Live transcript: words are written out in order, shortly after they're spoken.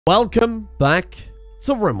Welcome back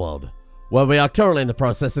to Rimworld, where we are currently in the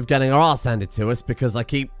process of getting our arse handed to us because I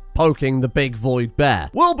keep poking the big void bear.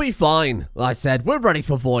 We'll be fine, I said. We're ready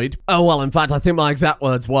for void. Oh, well, in fact, I think my exact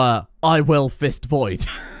words were, I will fist void.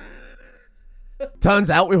 Turns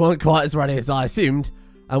out we weren't quite as ready as I assumed,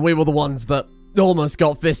 and we were the ones that almost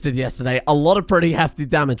got fisted yesterday. A lot of pretty hefty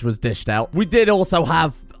damage was dished out. We did also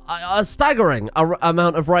have a staggering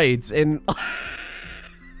amount of raids in...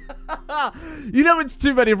 You know it's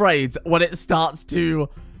too many raids when it starts to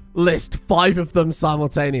list 5 of them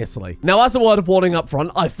simultaneously. Now, as a word of warning up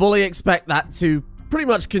front, I fully expect that to pretty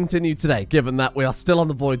much continue today, given that we are still on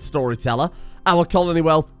the Void Storyteller. Our colony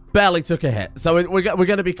wealth barely took a hit, so we're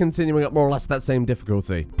going to be continuing at more or less that same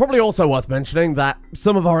difficulty. Probably also worth mentioning that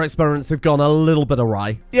some of our experiments have gone a little bit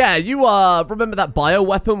awry. Yeah, you remember that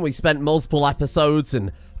bioweapon we spent multiple episodes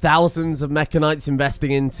and thousands of mechanites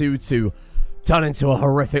investing into to turn into a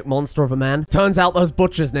horrific monster of a man? Turns out those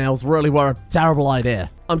butcher's nails really were a terrible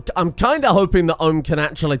idea. I'm kind of hoping that Ohm can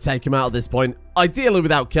actually take him out at this point, ideally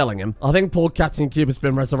without killing him. I think poor Captain Cube has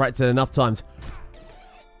been resurrected enough times.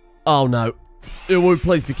 Oh no.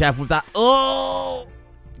 Please be careful with that. Oh!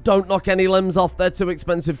 Don't knock any limbs off, they're too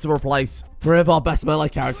expensive to replace. 3 of our best melee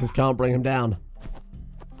characters can't bring him down.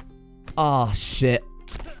 Ah, shit.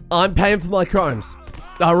 I'm paying for my crimes.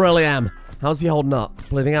 I really am. How's he holding up?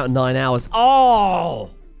 Bleeding out in 9 hours. Oh!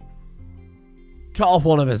 Cut off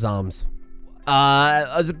one of his arms.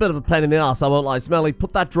 It's a bit of a pain in the ass, I won't lie. Smelly,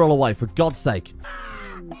 put that drill away, for God's sake.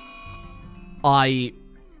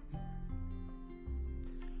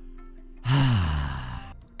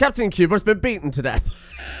 Captain Cuber's been beaten to death.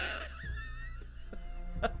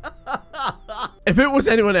 If it was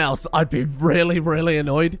anyone else, I'd be really, really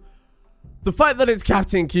annoyed. The fact that it's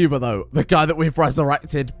Captain Cuber, though, the guy that we've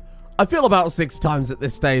resurrected, I feel about 6 times at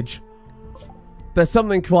this stage. There's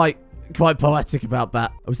something quite poetic about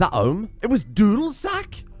that. Was that Ohm? It was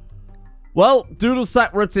Doodlesack? Well,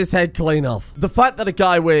 Doodlesack ripped his head clean off. The fact that a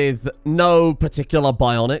guy with no particular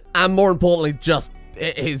bionic, and more importantly, just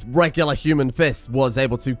his regular human fist was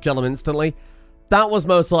able to kill him instantly, that was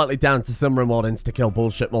most likely down to some Rimworld insta-kill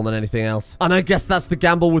bullshit more than anything else. And I guess that's the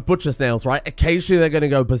gamble with butcher's nails, right? Occasionally they're going to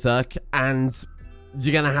go berserk, and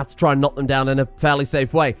you're going to have to try and knock them down in a fairly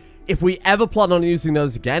safe way. If we ever plan on using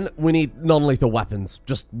those again, we need non-lethal weapons,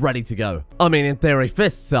 just ready to go. I mean, in theory,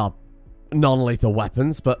 fists are non-lethal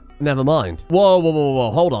weapons, but never mind. Whoa,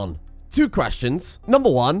 hold on. 2 questions.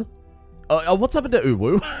 Number 1, what's happened to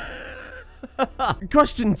Uwu?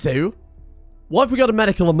 Question 2, why have we got a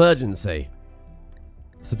medical emergency?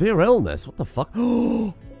 Severe illness? What the fuck?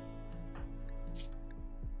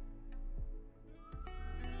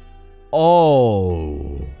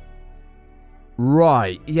 Oh.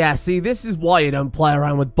 Right. Yeah, see, this is why you don't play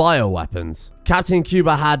around with bioweapons. Captain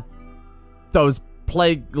Cuba had those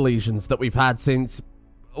plague lesions that we've had since,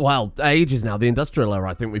 well, ages now. The industrial era,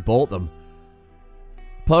 I think we bought them.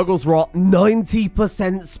 Purgle's Rot,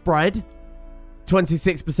 90% spread,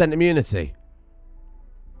 26% immunity.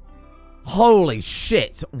 Holy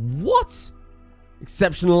shit. What?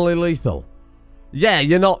 Exceptionally lethal. Yeah,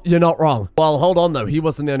 you're not wrong. Well, hold on, though. He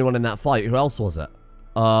wasn't the only one in that fight. Who else was it?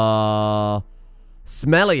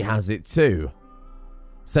 Smelly has it too.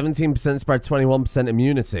 17% spread, 21%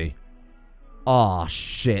 immunity. Oh,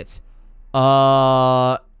 shit.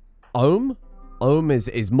 Ohm? Ohm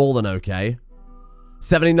is more than okay.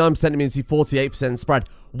 79% immunity, 48% spread.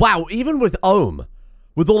 Wow, even with Ohm,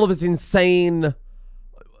 with all of his insane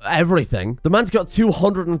everything, the man's got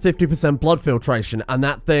 250% blood filtration, and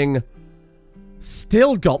that thing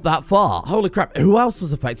still got that far. Holy crap. Who else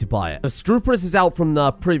was affected by it? The Strooperus is out from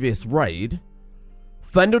the previous raid.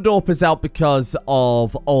 Fenderdorp is out because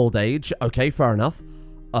of old age. Okay, fair enough.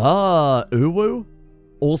 Uwu?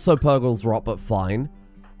 Also Purgle's Rot, but fine.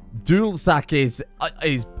 Doodlesack is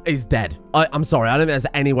dead. I'm sorry, I don't think there's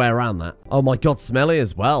any way around that. Oh my god, Smelly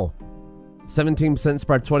as well. 17%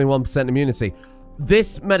 spread, 21% immunity.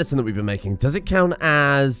 This medicine that we've been making, does it count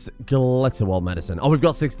as Glitterwald medicine? Oh, we've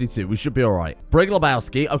got 62. We should be all right. Brig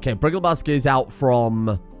Lebowski. Okay, Brig Lebowski is out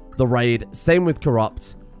from the raid. Same with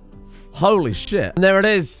Corrupt. Holy shit. And there it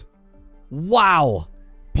is. Wow.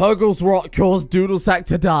 Purgle's Rot caused Doodlesack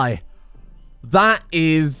to die. That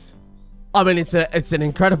is... I mean, it's an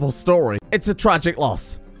incredible story. It's a tragic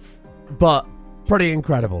loss, but pretty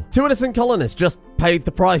incredible. 2 innocent colonists just paid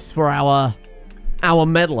the price for our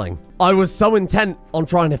meddling. I was so intent on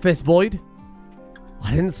trying to fist void,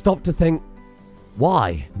 I didn't stop to think,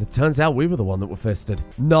 why? And it turns out we were the one that were fisted.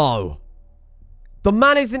 No. The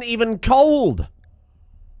man isn't even cold.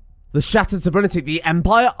 The Shattered Sovereignty, the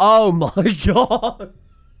Empire? Oh my god.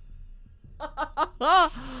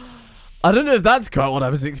 I don't know if that's quite what I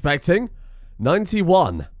was expecting.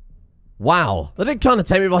 91. Wow. That did kind of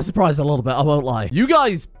take me by surprise a little bit, I won't lie. You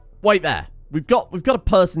guys, wait there. We've got a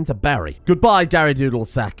person to bury. Goodbye, Gary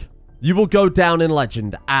Doodlesack. You will go down in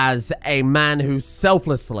legend as a man who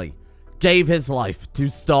selflessly gave his life to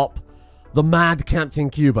stop the mad Captain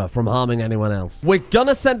Cuba from harming anyone else. We're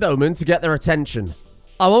gonna send Omen to get their attention.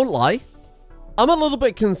 I won't lie. I'm a little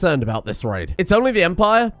bit concerned about this raid. It's only the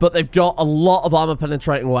Empire, but they've got a lot of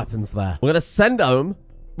armor-penetrating weapons there. We're gonna send Omen.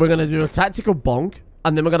 We're gonna do a tactical bonk.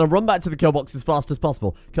 And then we're gonna run back to the kill box as fast as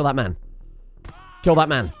possible. Kill that man. Kill that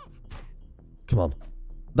man. Come on.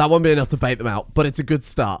 That won't be enough to bait them out, but it's a good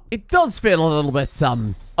start. It does feel a little bit,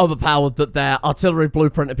 overpowered that their artillery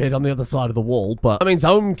blueprint appeared on the other side of the wall, but that means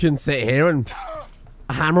Omen can sit here and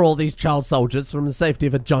hammer all these child soldiers from the safety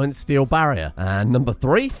of a giant steel barrier. And number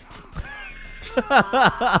 3.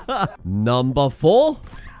 Number 4.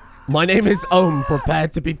 My name is Omen,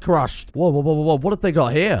 prepared to be crushed. Whoa, whoa, whoa, whoa, what have they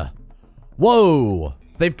got here? Whoa.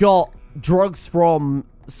 They've got drugs from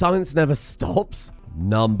Science Never Stops.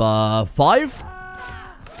 Number 5.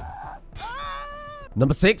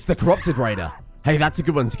 Number 6, the Corrupted Raider. Hey, that's a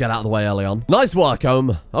good one to get out of the way early on. Nice work,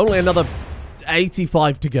 Ohm. Only another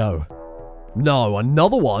 85 to go. No,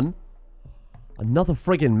 another one. Another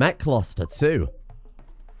friggin' mech cluster, too.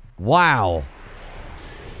 Wow.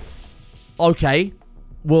 Okay.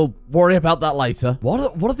 We'll worry about that later.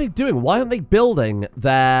 What are they doing? Why aren't they building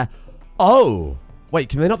their... Oh. Wait,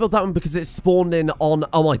 can they not build that one because it's spawned in on...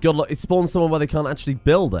 Oh my god, look. It spawned somewhere where they can't actually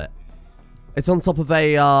build it. It's on top of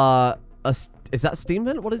a is that a steam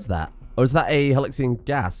vent? What is that? Or is that a Helixian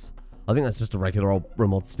gas? I think that's just a regular old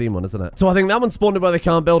Rimworld steam one, isn't it? So I think that one spawned in where they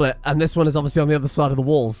can't build it. And this one is obviously on the other side of the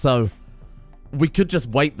wall. So we could just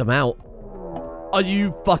wait them out. Are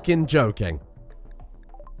you fucking joking?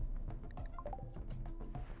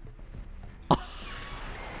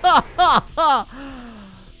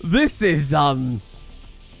 This is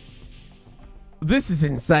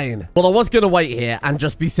insane. Well, I was going to wait here and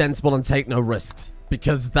just be sensible and take no risks,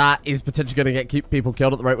 because that is potentially going to keep people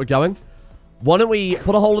killed at the rate we're going. Why don't we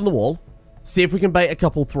put a hole in the wall, see if we can bait a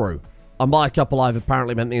couple through. And by a couple, I've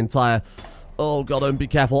apparently meant the entire... Oh, God, don't be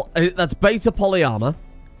careful. That's beta poly armor,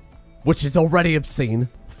 which is already obscene.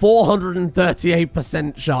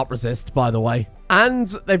 438% sharp resist, by the way. And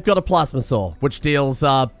they've got a plasma saw, which deals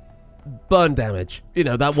burn damage. You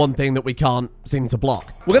know, that one thing that we can't seem to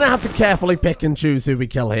block. We're going to have to carefully pick and choose who we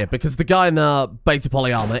kill here, because the guy in the beta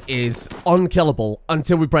poly armor is unkillable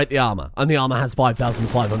until we break the armor. And the armor has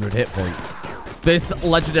 5,500 hit points. This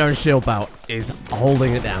legendary shield bout is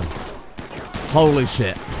holding it down. Holy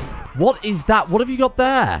shit. What is that? What have you got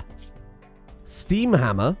there? Steam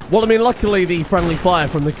hammer? Well, I mean, luckily the friendly fire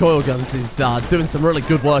from the coil guns is doing some really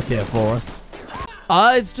good work here for us.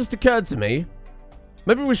 It's just occurred to me.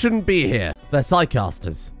 Maybe we shouldn't be here. They're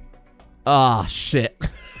sidecasters. Ah, shit.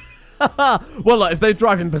 Well, look, if they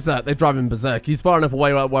drive him berserk, they drive him berserk. He's far enough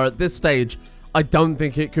away where at this stage, I don't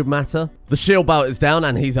think it could matter. The shield bout is down,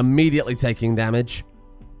 and he's immediately taking damage.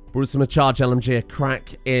 Bruce from a charge LMG, a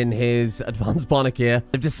crack in his advanced bionic ear.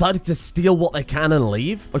 They've decided to steal what they can and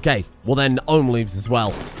leave. Okay, well then, Ohm leaves as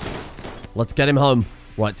well. Let's get him home.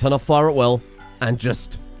 Right, turn off fire at will, and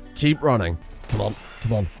just keep running. Come on,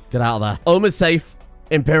 come on, get out of there. Ohm is safe.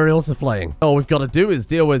 Imperials are fleeing. All we've got to do is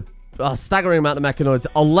deal with a staggering amount of mechanoids.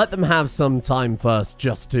 I'll let them have some time first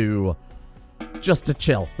just to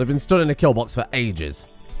chill. They've been stood in a kill box for ages.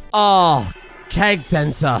 Oh, Keg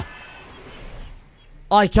Denter.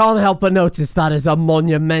 I can't help but notice that is a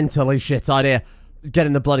monumentally shit idea.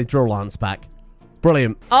 Getting the bloody drill lance back.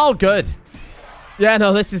 Brilliant. Oh, good. Yeah,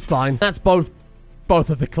 no, this is fine. That's both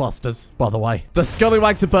of the clusters, by the way. The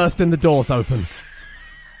scallywags are bursting, the doors open.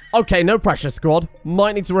 Okay, no pressure, squad.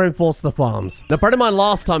 Might need to reinforce the farms. Now, bear in mind,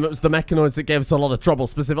 last time it was the mechanoids that gave us a lot of trouble,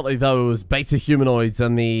 specifically those beta humanoids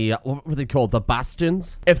and the, what were they called? The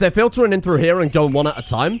bastions. If they're filtering in through here and going one at a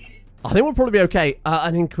time, I think we'll probably be okay.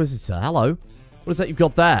 An Inquisitor. Hello. What is that you've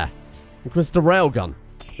got there? Inquisitor railgun.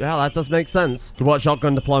 Yeah, that does make sense. Good work,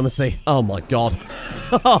 shotgun diplomacy. Oh, my God.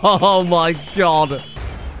 Oh, my God.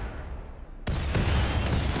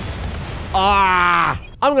 Ah!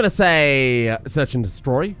 I'm going to say search and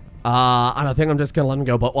destroy. And I think I'm just going to let him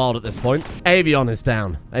go butt wild at this point. Avion is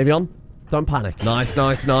down. Avion, don't panic. Nice,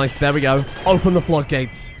 nice, nice. There we go. Open the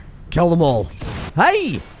floodgates. Kill them all.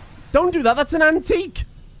 Hey! Don't do that. That's an antique.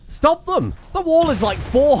 Stop them. The wall is like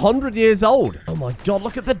 400 years old. Oh my God,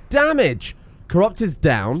 look at the damage. Corrupt is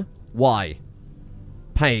down. Why?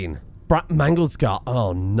 Pain. Mangled scar.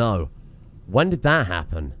 Oh no. When did that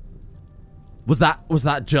happen? Was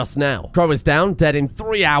that just now? Crow is down, dead in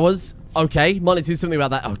 3 hours. Okay, might need to do something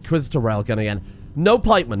about that. Oh, Inquisitor railgun again. No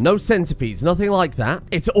pikemen, no centipedes, nothing like that.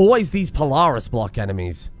 It's always these Polaris block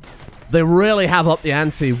enemies. They really have upped the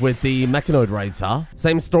ante with the mechanoid raids, huh?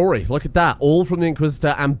 Same story. Look at that. All from the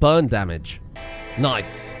Inquisitor and burn damage.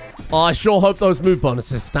 Nice. Oh, I sure hope those move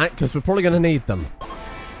bonuses stack, because we're probably going to need them.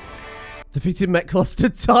 Defeated mech cluster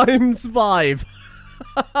times 5.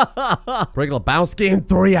 Regular Lebowski in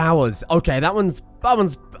 3 hours. Okay, that one's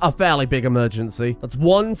a fairly big emergency. That's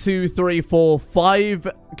 1, 2, 3, 4,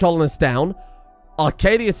 5 colonists down.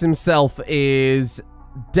 Arcadius himself is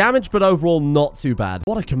damaged, but overall not too bad.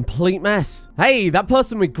 What a complete mess. Hey, that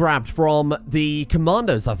person we grabbed from the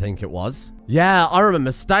commandos, I think it was. Yeah, I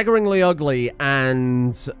remember. Staggeringly ugly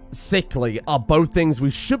and sickly are both things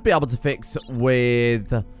we should be able to fix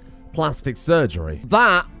with plastic surgery.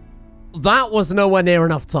 That was nowhere near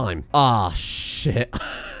enough time. Ah, shit.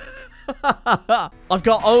 I've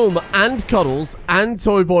got Ohm and Cuddles and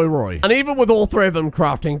Toy Boy Roy. And even with all 3 of them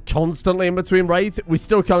crafting constantly in between raids, we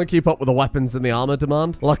still can't keep up with the weapons and the armor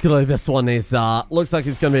demand. Luckily, this one is, looks like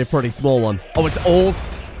it's going to be a pretty small one. Oh, it's all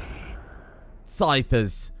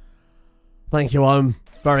Scythers. Thank you, Ohm.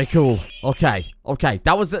 Very cool. Okay.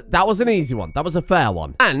 That was an easy one. That was a fair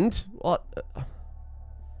one. And, what?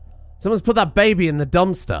 Someone's put that baby in the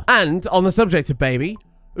dumpster. And, on the subject of baby,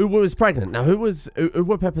 who was pregnant? Now, who was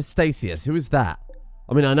Epistasius? Who is that?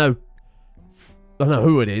 I mean, I know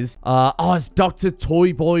who it is. Oh, it's Dr.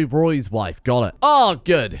 Toy Boy Roy's wife. Got it. Oh,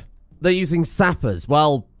 good. They're using sappers.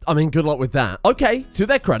 Well, I mean, good luck with that. Okay, to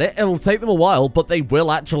their credit, it'll take them a while, but they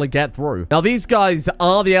will actually get through. Now, these guys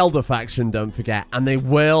are the Elder faction, don't forget, and they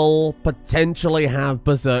will potentially have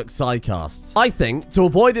Berserk sidecasts. I think, to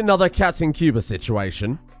avoid another Captain Cuba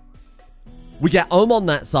situation, we get Ohm on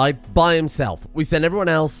that side by himself. We send everyone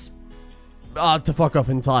else to fuck off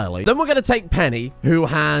entirely. Then we're going to take Penny, who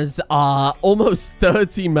has almost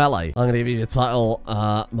 30 melee. I'm going to give you the title,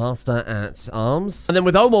 Master at Arms. And then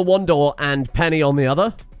with Ohm on one door and Penny on the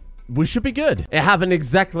other, we should be good. It happened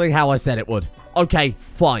exactly how I said it would. Okay,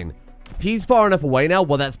 fine. He's far enough away now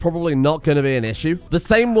where that's probably not going to be an issue. The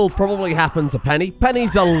same will probably happen to Penny.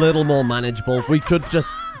 Penny's a little more manageable. We could just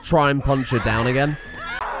try and punch her down again.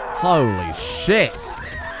 Holy shit.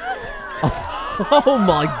 Oh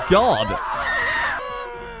my god.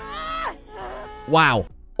 Wow.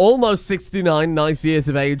 Almost 69 nice years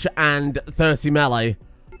of age and 30 melee.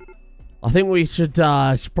 I think we should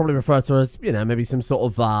probably refer to her as, you know, maybe some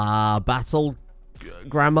sort of battle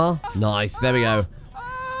grandma. Nice. There we go.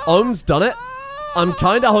 Ohm's done it. I'm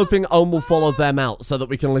kind of hoping Ohm will follow them out so that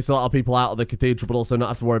we can at least let our people out of the cathedral, but also not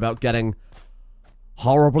have to worry about getting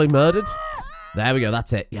horribly murdered. There we go.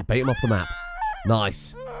 That's it. Yeah, bait him off the map.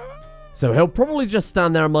 Nice. So he'll probably just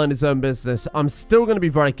stand there and mind his own business. I'm still going to be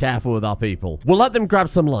very careful with our people. We'll let them grab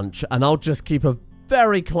some lunch, and I'll just keep a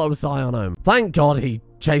very close eye on Ohm. Thank God he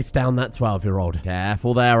chased down that 12-year-old.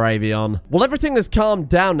 Careful there, Avion. Well, everything has calmed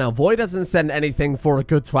down now. Void hasn't sent anything for a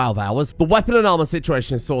good 12 hours. The weapon and armor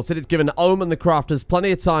situation is sorted. It's given Ohm and the crafters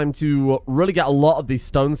plenty of time to really get a lot of these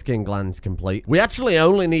stone skin glands complete. We actually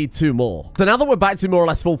only need 2 more. So now that we're back to more or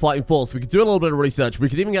less full fighting force, we could do a little bit of research. We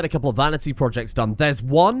could even get a couple of vanity projects done. There's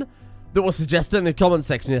one that was suggested in the comment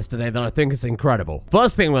section yesterday that I think is incredible.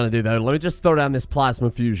 First thing we're going to do, though, let me just throw down this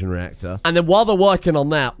plasma fusion reactor. And then while they're working on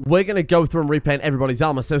that, we're going to go through and repaint everybody's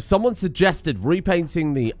armor. So someone suggested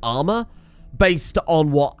repainting the armor based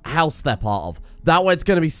on what house they're part of. That way it's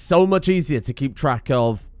going to be so much easier to keep track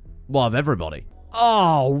of, well, of everybody.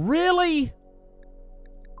 Oh, really?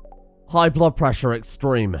 High blood pressure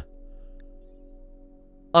extreme.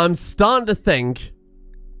 I'm starting to think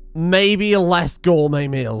maybe less gourmet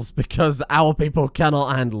meals because our people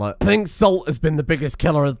cannot handle it. I think salt has been the biggest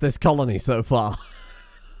killer of this colony so far.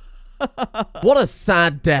 What a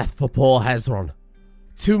sad death for poor Hezron.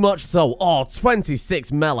 Too much salt. Oh,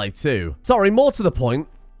 26 melee too. Sorry, more to the point.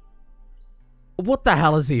 What the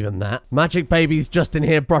hell is even that? Magic Baby's just in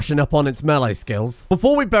here brushing up on its melee skills.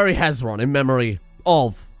 Before we bury Hezron in memory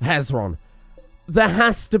of Hezron, there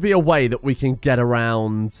has to be a way that we can get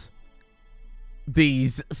around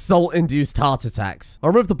these salt-induced heart attacks. I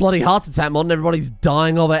removed the bloody heart attack mod and everybody's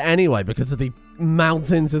dying of it anyway because of the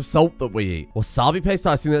mountains of salt that we eat. Wasabi paste,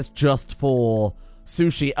 I assume that's just for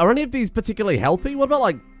sushi. Are any of these particularly healthy? What about,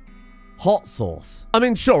 like, hot sauce? I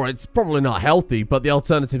mean, sure, it's probably not healthy, but the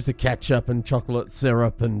alternatives are ketchup and chocolate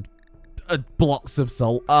syrup and blocks of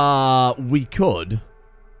salt. We could.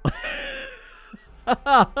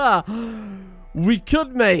 We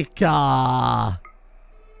could make,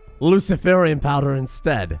 Luciferium powder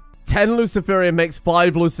instead. 10 Luciferium makes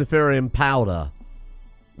 5 Luciferium powder.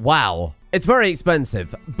 Wow. It's very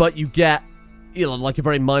expensive, but you get you know, like a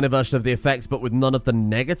very minor version of the effects, but with none of the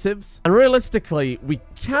negatives. And realistically, we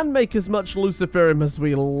can make as much luciferium as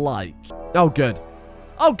we like. Oh, good.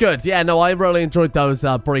 Oh, good. Yeah, no, I really enjoyed those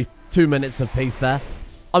brief 2 minutes of peace there.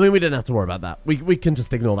 I mean, we didn't have to worry about that. We can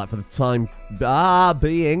just ignore that for the time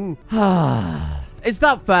being. Is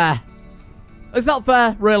that fair? Is that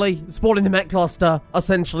fair, really? Spawning the mech cluster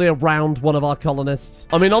essentially around one of our colonists.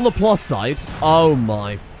 I mean, on the plus side, oh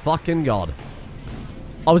my fucking god.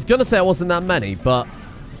 I was gonna say it wasn't that many, but...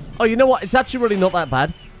 Oh, you know what? It's actually really not that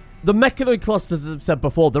bad. The mechanoid clusters, as I've said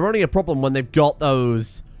before, they're only a problem when they've got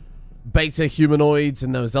those beta humanoids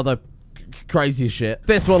and those other crazy shit.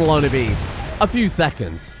 This one will only be a few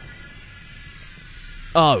seconds.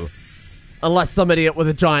 Oh. Unless some idiot with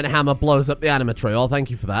a giant hammer blows up the animatree. Oh, thank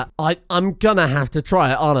you for that. I'm gonna have to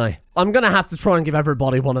try it, aren't I? I'm gonna have to try and give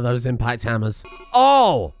everybody one of those impact hammers.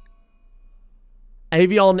 Oh!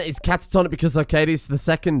 Avion is catatonic because Arcadius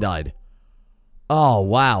II died. Oh,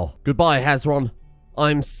 wow. Goodbye, Hezron.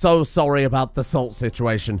 I'm so sorry about the salt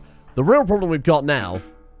situation. The real problem we've got now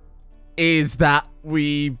is that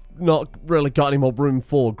we've not really got any more room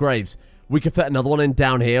for graves. We could fit another one in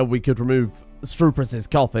down here. We could remove Struprus's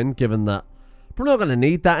coffin, given that we're not going to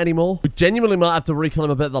need that anymore. We genuinely might have to reclaim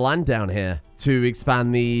a bit of the land down here to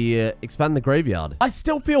expand the graveyard. I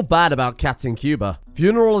still feel bad about Captain Cuba.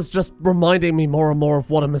 Funeral is just reminding me more and more of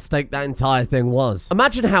what a mistake that entire thing was.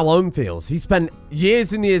 Imagine how Ohm feels. He spent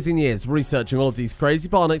years and years and years researching all of these crazy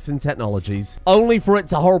bionics and technologies, only for it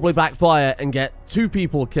to horribly backfire and get 2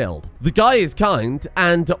 people killed. The guy is kind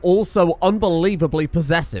and also unbelievably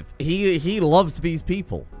possessive. He loves these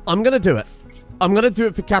people. I'm gonna do it. I'm going to do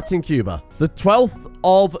it for Captain Cuba. The 12th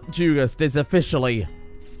of August is officially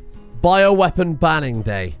Bioweapon Banning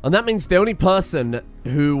Day. And that means the only person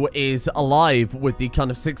who is alive with the kind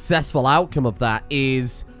of successful outcome of that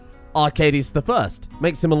is Arcadius I.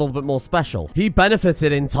 Makes him a little bit more special. He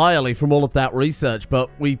benefited entirely from all of that research, but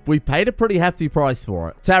we paid a pretty hefty price for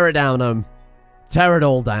it. Tear it down, Ohm. Tear it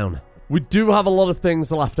all down. We do have a lot of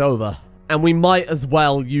things left over, and we might as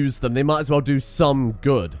well use them. They might as well do some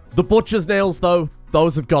good. The butcher's nails, though,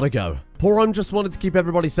 those have got to go. Poor Ohm just wanted to keep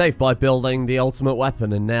everybody safe by building the ultimate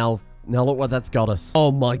weapon, and now look where that's got us.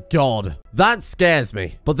 Oh my god. That scares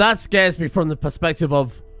me. But that scares me from the perspective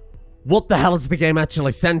of, what the hell has the game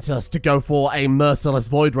actually sent us to go for a merciless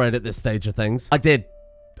void raid at this stage of things? I did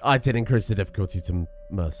increase the difficulty to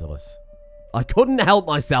merciless. I couldn't help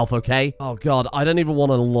myself, okay? Oh god, I don't even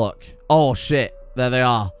want to look. Oh shit, there they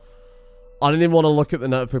are. I didn't even want to look at the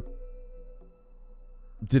notification.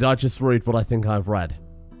 Did I just read what I think I've read?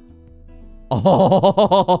 Oh,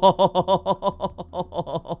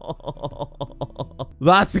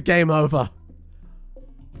 that's a game over.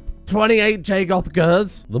 28 Jagoth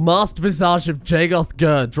Gers. The masked visage of Jagoth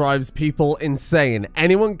Ger drives people insane.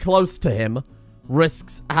 Anyone close to him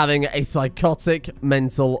risks having a psychotic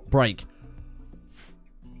mental break.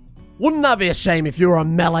 Wouldn't that be a shame if you were a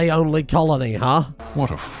melee-only colony, huh?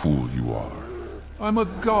 What a fool you are. I'm a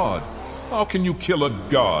god. How can you kill a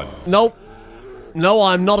god? Nope. No,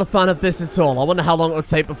 I'm not a fan of this at all. I wonder how long it would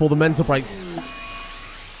take before the mental breaks.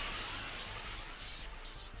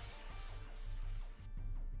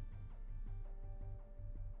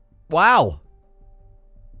 Wow.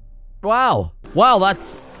 Wow. Wow,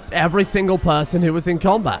 that's every single person who was in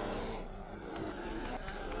combat.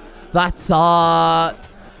 That's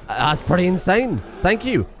pretty insane. Thank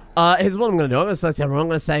you. Here's what I'm going to do. I'm going to say to everyone, I'm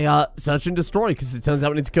going to say, search and destroy, because it turns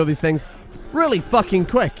out we need to kill these things really fucking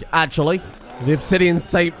quick, actually. The Obsidian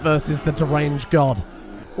Saint versus the Deranged God.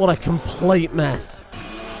 What a complete mess.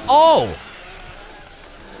 Oh!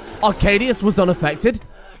 Arcadius was unaffected.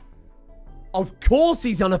 Of course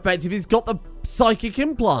he's unaffected. He's got the psychic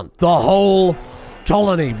implant. The whole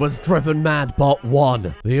colony was driven mad but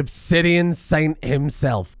one. The Obsidian Saint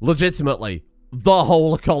himself. Legitimately, the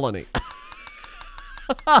whole colony.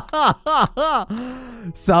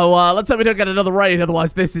 So, let's hope we don't get another raid.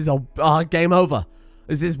 Otherwise, this is a game over.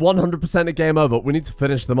 This is 100% a game over. We need to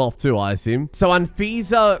finish them off too, I assume. So,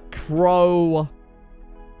 Anfisa, Crow,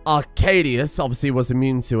 Arcadius obviously was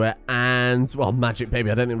immune to it. And, well, Magic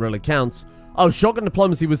Baby, I don't think it really counts. Oh, Shotgun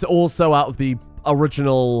Diplomacy was also out of the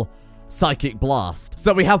original Psychic Blast.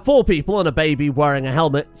 So we have 4 people and a baby wearing a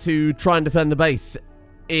helmet to try and defend the base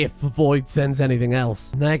if Void sends anything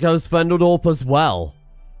else. And there goes Fendledorp as well.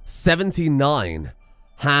 79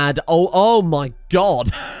 had... Oh my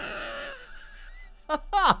god.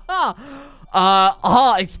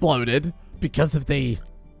 Heart exploded because of the...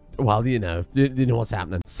 Well, you know what's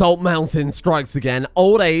happening. Salt Mountain strikes again.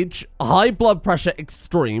 Old age, high blood pressure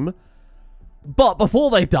extreme. But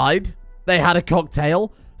before they died, they had a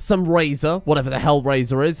cocktail. some razor, whatever the hell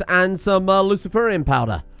razor is, and some luciferium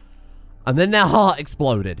powder. And then their heart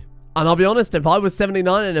exploded. And I'll be honest, if I was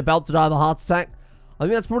 79 and about to die of a heart attack, I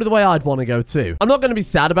think that's probably the way I'd want to go too. I'm not going to be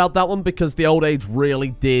sad about that one because the old age really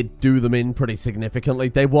did do them in pretty significantly.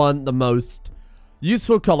 They weren't the most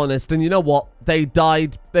useful colonist, and you know what? They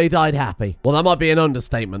died happy. Well, that might be an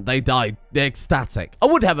understatement. They died ecstatic. I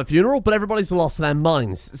would have a funeral, but everybody's lost their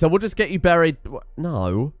minds. So we'll just get you buried.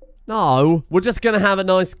 No. No. We're just going to have a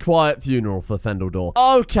nice, quiet funeral for Fendeldor.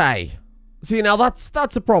 Okay. See, now that's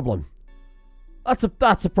a problem.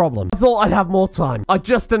 That's a problem. I thought I'd have more time. I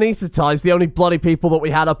just anesthetized the only bloody people that we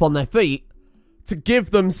had up on their feet to give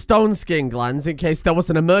them stone skin glands in case there was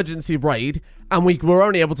an emergency raid and we were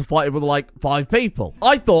only able to fight it with like 5 people.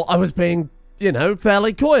 I thought I was being, you know,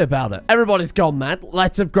 fairly coy about it. Everybody's gone mad.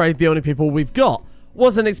 Let's upgrade the only people we've got.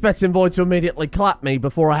 Wasn't expecting Void to immediately clap me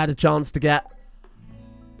before I had a chance to get...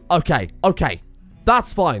 Okay.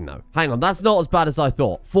 That's fine though. Hang on, that's not as bad as I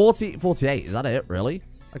thought. 48, is that it, really?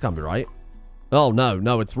 That can't be right. Oh,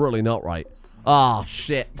 no, it's really not right. Ah,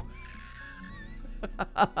 shit.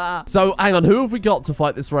 So, hang on, who have we got to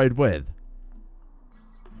fight this raid with?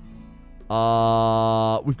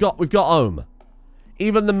 We've got Ohm.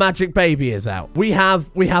 Even the magic baby is out. We have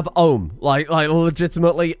Ohm. Like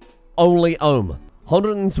legitimately only Ohm.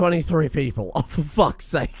 123 people. Oh, for fuck's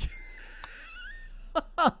sake.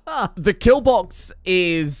 The kill box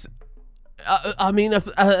is... I mean,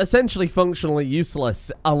 essentially functionally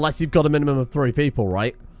useless unless you've got a minimum of 3 people,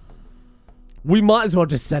 right? We might as well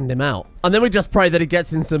just send him out. And then we just pray that he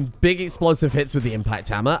gets in some big explosive hits with the impact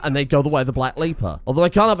hammer and they go the way of the Black Leaper. Although I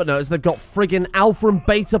can't help but notice they've got friggin' alpha and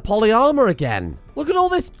beta poly armor again. Look at all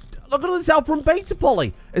this alpha and beta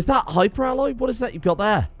poly. Is that hyper alloy? What is that you've got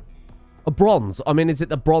there? A bronze. I mean, is it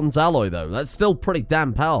the bronze alloy though? That's still pretty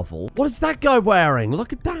damn powerful. What is that guy wearing?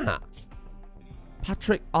 Look at that.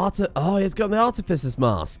 Patrick Oh, he's got the Artificer's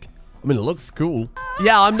mask. I mean, it looks cool.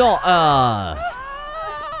 Yeah, I'm not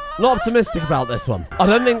optimistic about this one. I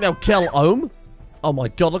don't think they'll kill Ohm. Oh my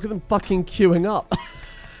god, look at them fucking queuing up.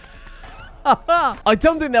 I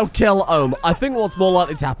don't think they'll kill Ohm. I think what's more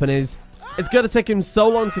likely to happen is it's going to take him so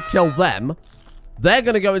long to kill them. They're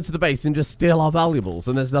going to go into the base and just steal our valuables,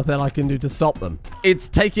 and there's nothing I can do to stop them. It's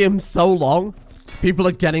taking him so long. People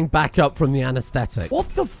are getting back up from the anesthetic. What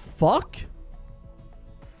the fuck?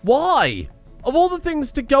 Why? Of all the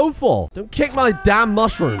things to go for. Don't kick my damn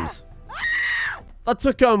mushrooms. That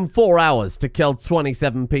took 4 hours to kill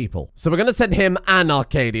 27 people. So we're going to send him and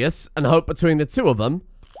Arcadius and hope between the 2 of them,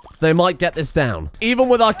 they might get this down. Even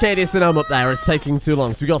with Arcadius and up there, it's taking too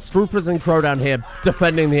long. So we got Stroopers and Crow down here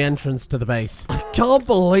defending the entrance to the base. I can't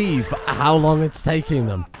believe how long it's taking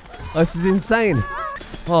them. This is insane.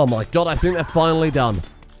 Oh my god, I think they're finally done.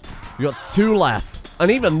 We got 2 left. And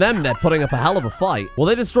even them, they're putting up a hell of a fight. Well,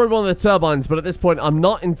 they destroyed one of the turbines, but at this point, I'm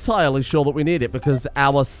not entirely sure that we need it because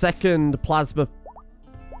our second plasma...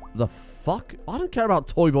 The fuck? I don't care about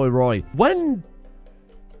Toy Boy Roy. When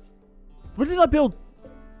did I build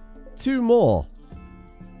 2 more?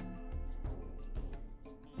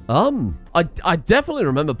 I definitely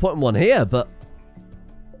remember putting one here, but...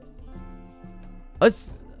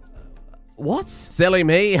 It's... What? Silly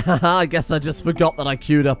me. I guess I just forgot that I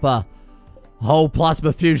queued up a whole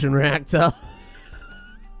plasma fusion reactor.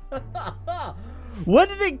 Where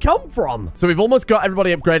did it come from? So we've almost got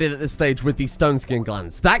everybody upgraded at this stage with the stone skin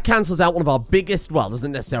glands. That cancels out one of our biggest, well,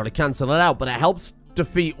 doesn't necessarily cancel it out, but it helps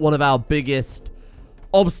defeat one of our biggest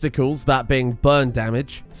obstacles, that being burn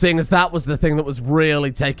damage, seeing as that was the thing that was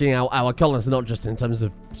really taking out our colonists, not just in terms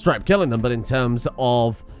of straight up killing them, but in terms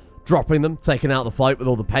of dropping them, taking out the fight with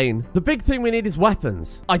all the pain. The big thing we need is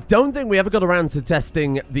weapons. I don't think we ever got around to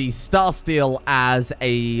testing the Star Steel as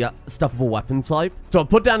a stuffable weapon type. So I've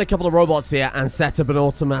put down a couple of robots here and set up an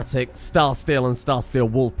automatic Star Steel and Star Steel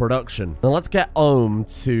wool production. Now let's get Ohm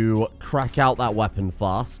to crack out that weapon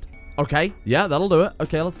fast. Okay, yeah, that'll do it.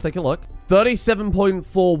 Okay, let's take a look.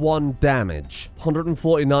 37.41 damage,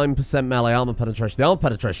 149% melee armor penetration. The armor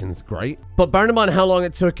penetration is great, but bearing in mind how long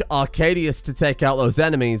it took Arcadius to take out those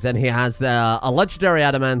enemies, and he has a legendary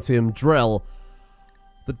adamantium drill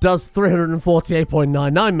that does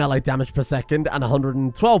 348.99 melee damage per second and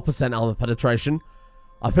 112% armor penetration,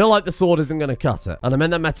 I feel like the sword isn't going to cut it. And I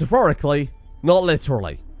meant that metaphorically, not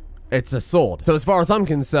literally. It's a sword. So as far as I'm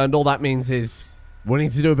concerned, all that means is we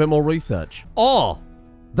need to do a bit more research. Oh!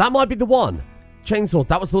 That might be the one. Chainsword.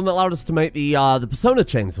 That was the one that allowed us to make the Persona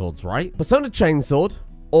chainswords, right? Persona chainsword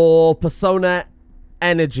or Persona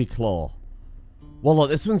energy claw. Well, look,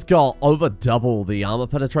 this one's got over double the armor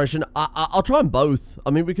penetration. I'll try them both. I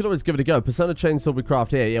mean, we could always give it a go. Persona chainsword we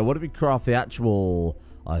craft here. Yeah, what did we craft the actual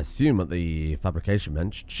I assume at the fabrication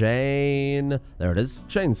bench. Chain. There it is.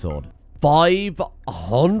 Chainsword.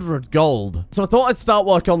 500 gold. So I thought I'd start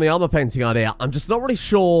work on the armor painting idea. I'm just not really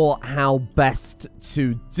sure how best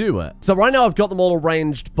to do it. So right now I've got them all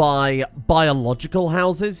arranged by biological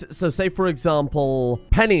houses. So say, for example,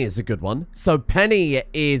 Penny is a good one. So Penny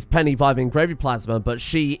is Penny Viving Gravy Plasma, but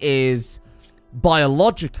she is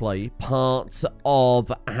biologically part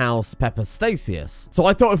of House Pepperstasius. So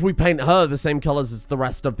I thought if we paint her the same colors as the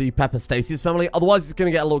rest of the Pepperstasius family, otherwise it's going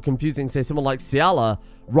to get a little confusing. Say someone like Ciala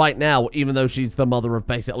right now, even though she's the mother of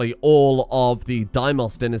basically all of the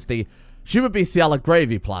Deimos dynasty, she would be Ciala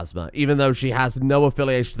Gravy Plasma, even though she has no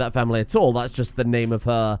affiliation to that family at all. That's just the name of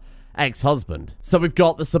her ex-husband. So we've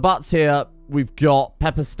got the Sabbats here, we've got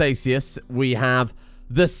Pepperstasius, we have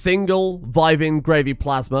the single Viving Gravy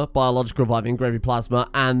Plasma, biological Viving Gravy Plasma,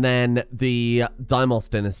 and then the Deimos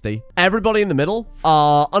dynasty. Everybody in the middle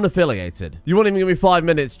are unaffiliated. You won't even give me 5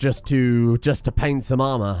 minutes just to paint some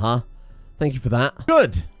armor, huh? Thank you for that.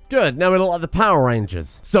 Good, good. Now we look like the Power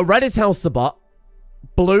Rangers. So red is House Sabbat,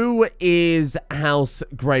 blue is House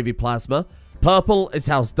Gravy Plasma, purple is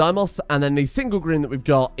House Deimos, and then the single green that we've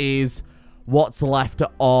got is what's left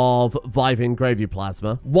of Viving Gravy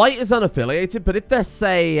Plasma. White is unaffiliated, but if they're,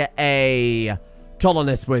 say, a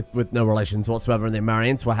colonist with no relations whatsoever and they marry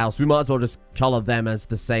into a house, we might as well just color them as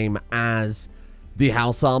the same as the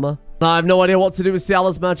house armor. I have no idea what to do with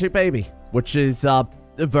Ciala's magic baby, which is a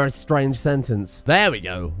very strange sentence. There we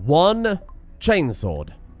go. One chainsword.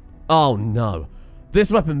 Oh, no.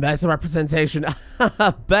 This weapon bears a representation.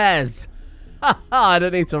 Bears. I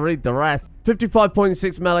don't need to read the rest.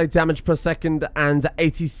 55.6 melee damage per second and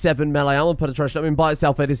 87 melee armor penetration. I mean, by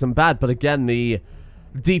itself, it isn't bad, but again, the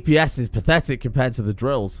DPS is pathetic compared to the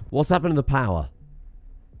drills. What's happened to the power?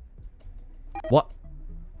 What?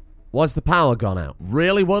 Why's the power gone out?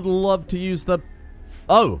 Really would love to use the...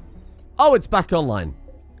 Oh. Oh, it's back online.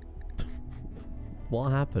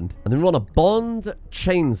 What happened? And then we want a Bond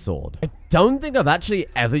Chainsword. I don't think I've actually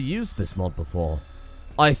ever used this mod before.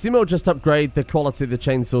 I assume it'll just upgrade the quality of the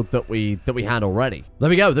chainsword that we had already. There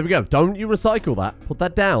we go, there we go. Don't you recycle that. Put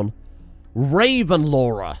that down. Raven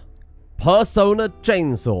Laura. Persona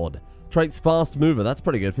Chainsword. Traits fast mover. That's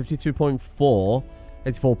pretty good. 52.4.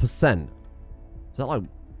 84%.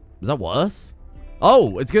 Is that worse?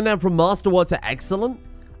 Oh, it's going down from masterword to excellent?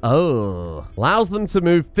 Oh. Allows them to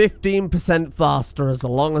move 15% faster as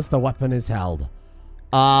long as the weapon is held.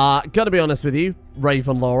 Gotta be honest with you,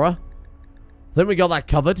 Raven Laura. I think we got that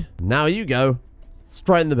covered. Now you go.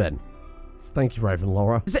 Straight in the bin. Thank you, Raven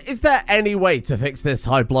Laura. Is there any way to fix this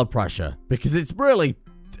high blood pressure? Because it's really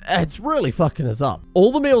fucking us up.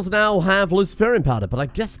 All the meals now have luciferium powder, but I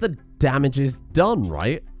guess the damage is done,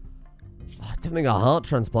 right? I don't think a heart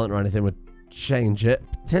transplant or anything would change it.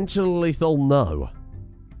 Potentially lethal, no.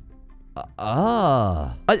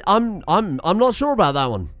 I'm not sure about that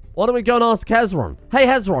one. Why don't we go and ask Hezron? Hey,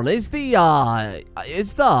 Hezron, is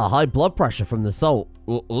the high blood pressure from the salt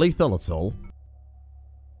lethal at all?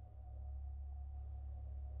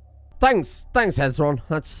 Thanks, Hezron.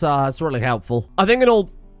 That's really helpful. I think it'll...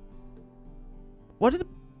 Where did the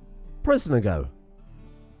prisoner go?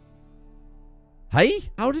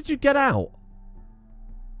 Hey, how did you get out?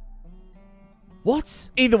 What?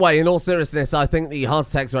 Either way, in all seriousness, I think the heart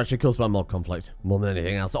attacks are actually caused by mod conflict more than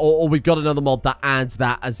anything else. Or we've got another mod that adds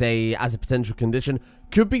that as a potential condition.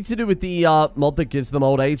 Could be to do with the mod that gives them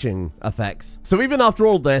old aging effects. So even after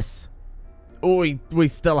all this, we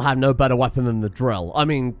still have no better weapon than the drill. I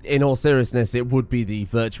mean, in all seriousness, it would be the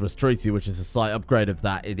Virtuous Treaty, which is a slight upgrade of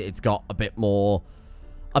that. It's got a bit more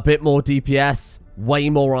DPS. Way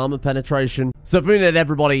more armor penetration. So if we need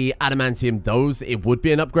everybody adamantium those, it would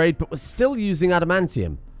be an upgrade, but we're still using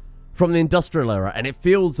adamantium from the industrial era, and it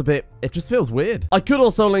just feels weird. I could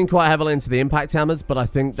also lean quite heavily into the impact hammers, but I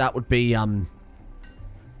think that would be a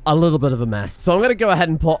little bit of a mess. So I'm going to go ahead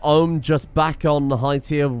and put Ohm just back on the high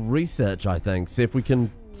tier research, I think. See if we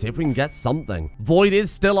can get something. Void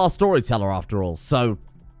is still our storyteller after all, so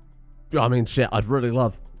I mean, shit, I'd really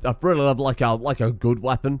love like a good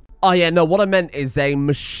weapon. Oh yeah, no, what I meant is a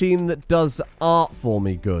machine that does art for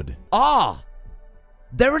me good. Ah!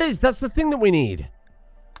 There it is, that's the thing that we need.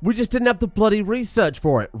 We just didn't have the bloody research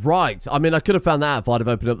for it. Right, I mean, I could have found that if I'd have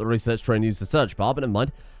opened up the research tray and used the search bar, but never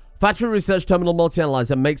mind. Factory Research Terminal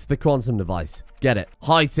Multi-Analyzer makes the quantum device. Get it.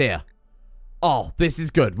 High tier. Oh, this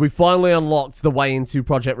is good. We finally unlocked the way into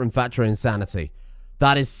Project Room Factory Insanity.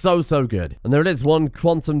 That is so good. And there it is, one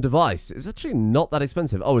quantum device. It's actually not that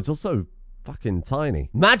expensive. Oh, it's also fucking tiny.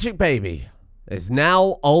 Magic Baby is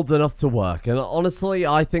now old enough to work. And honestly,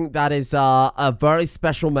 I think that is a very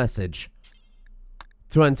special message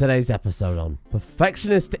to end today's episode on.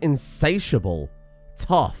 Perfectionist, insatiable,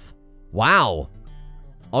 tough. Wow.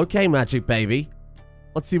 Okay, Magic Baby.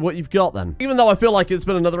 Let's see what you've got then. Even though I feel like it's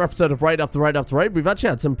been another episode of raid after raid after raid, we've actually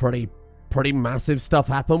had some pretty massive stuff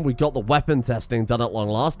happen. We got the weapon testing done at long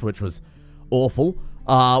last, which was awful.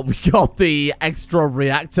 We got the extra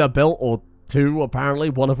reactor built, or two apparently,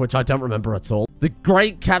 one of which I don't remember at all. The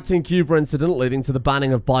great Captain Cuba incident leading to the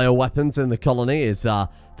banning of bioweapons in the colony is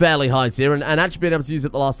fairly high tier, and actually being able to use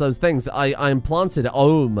up the last of those things. I implanted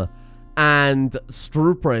Ohm and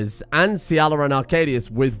Strupres and Ciala and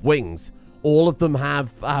Arcadius with wings. All of them have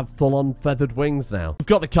full-on feathered wings now. We've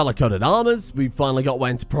got the color-coded armors. We've finally got way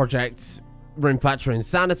into Project Rim Factory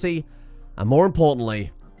Insanity. And more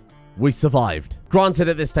importantly, we survived. Granted,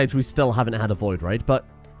 at this stage, we still haven't had a void raid, but,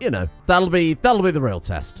 you know, that'll be the real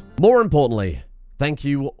test. More importantly, thank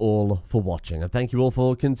you all for watching. And thank you all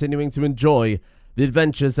for continuing to enjoy the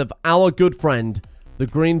adventures of our good friend, the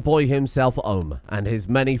green boy himself, Ohm, and his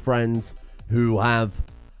many friends who have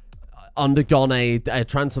undergone a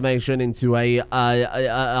transformation into a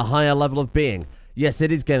higher level of being. Yes,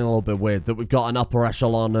 it is getting a little bit weird that we've got an upper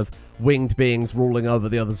echelon of winged beings ruling over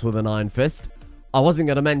the others with an iron fist. I wasn't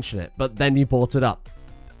going to mention it, but then you brought it up.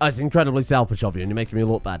 It's incredibly selfish of you, and you're making me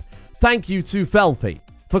look bad. Thank you to Felpy,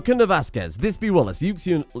 Facunda Vasquez, This Be Willis,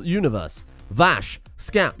 Ukes Universe, Vash,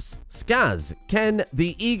 Scaps, Skaz, Ken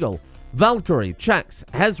the Eagle, Valkyrie, Chax,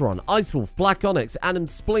 Hezron, Icewolf, Black Onyx, Adam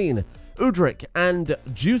Spleen, Udric, and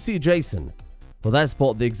Juicy Jason for their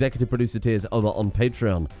support of the executive producer tiers over on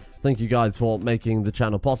Patreon. Thank you guys for making the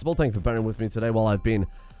channel possible. Thank you for bearing with me today while I've been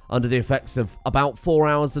under the effects of about 4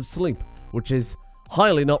 hours of sleep, which is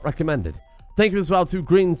highly not recommended. Thank you as well to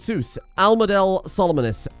Green Zeus, Almadel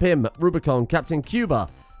Solomonis, Pim, Rubicon, Captain Cuba,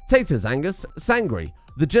 Taters Angus, Sangri,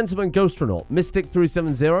 The Gentleman Ghostronaut,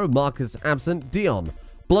 Mystic370, Marcus Absent, Dion,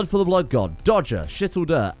 Blood for the Blood God, Dodger,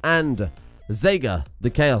 Shittleder, and Zaga, the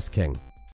Chaos King.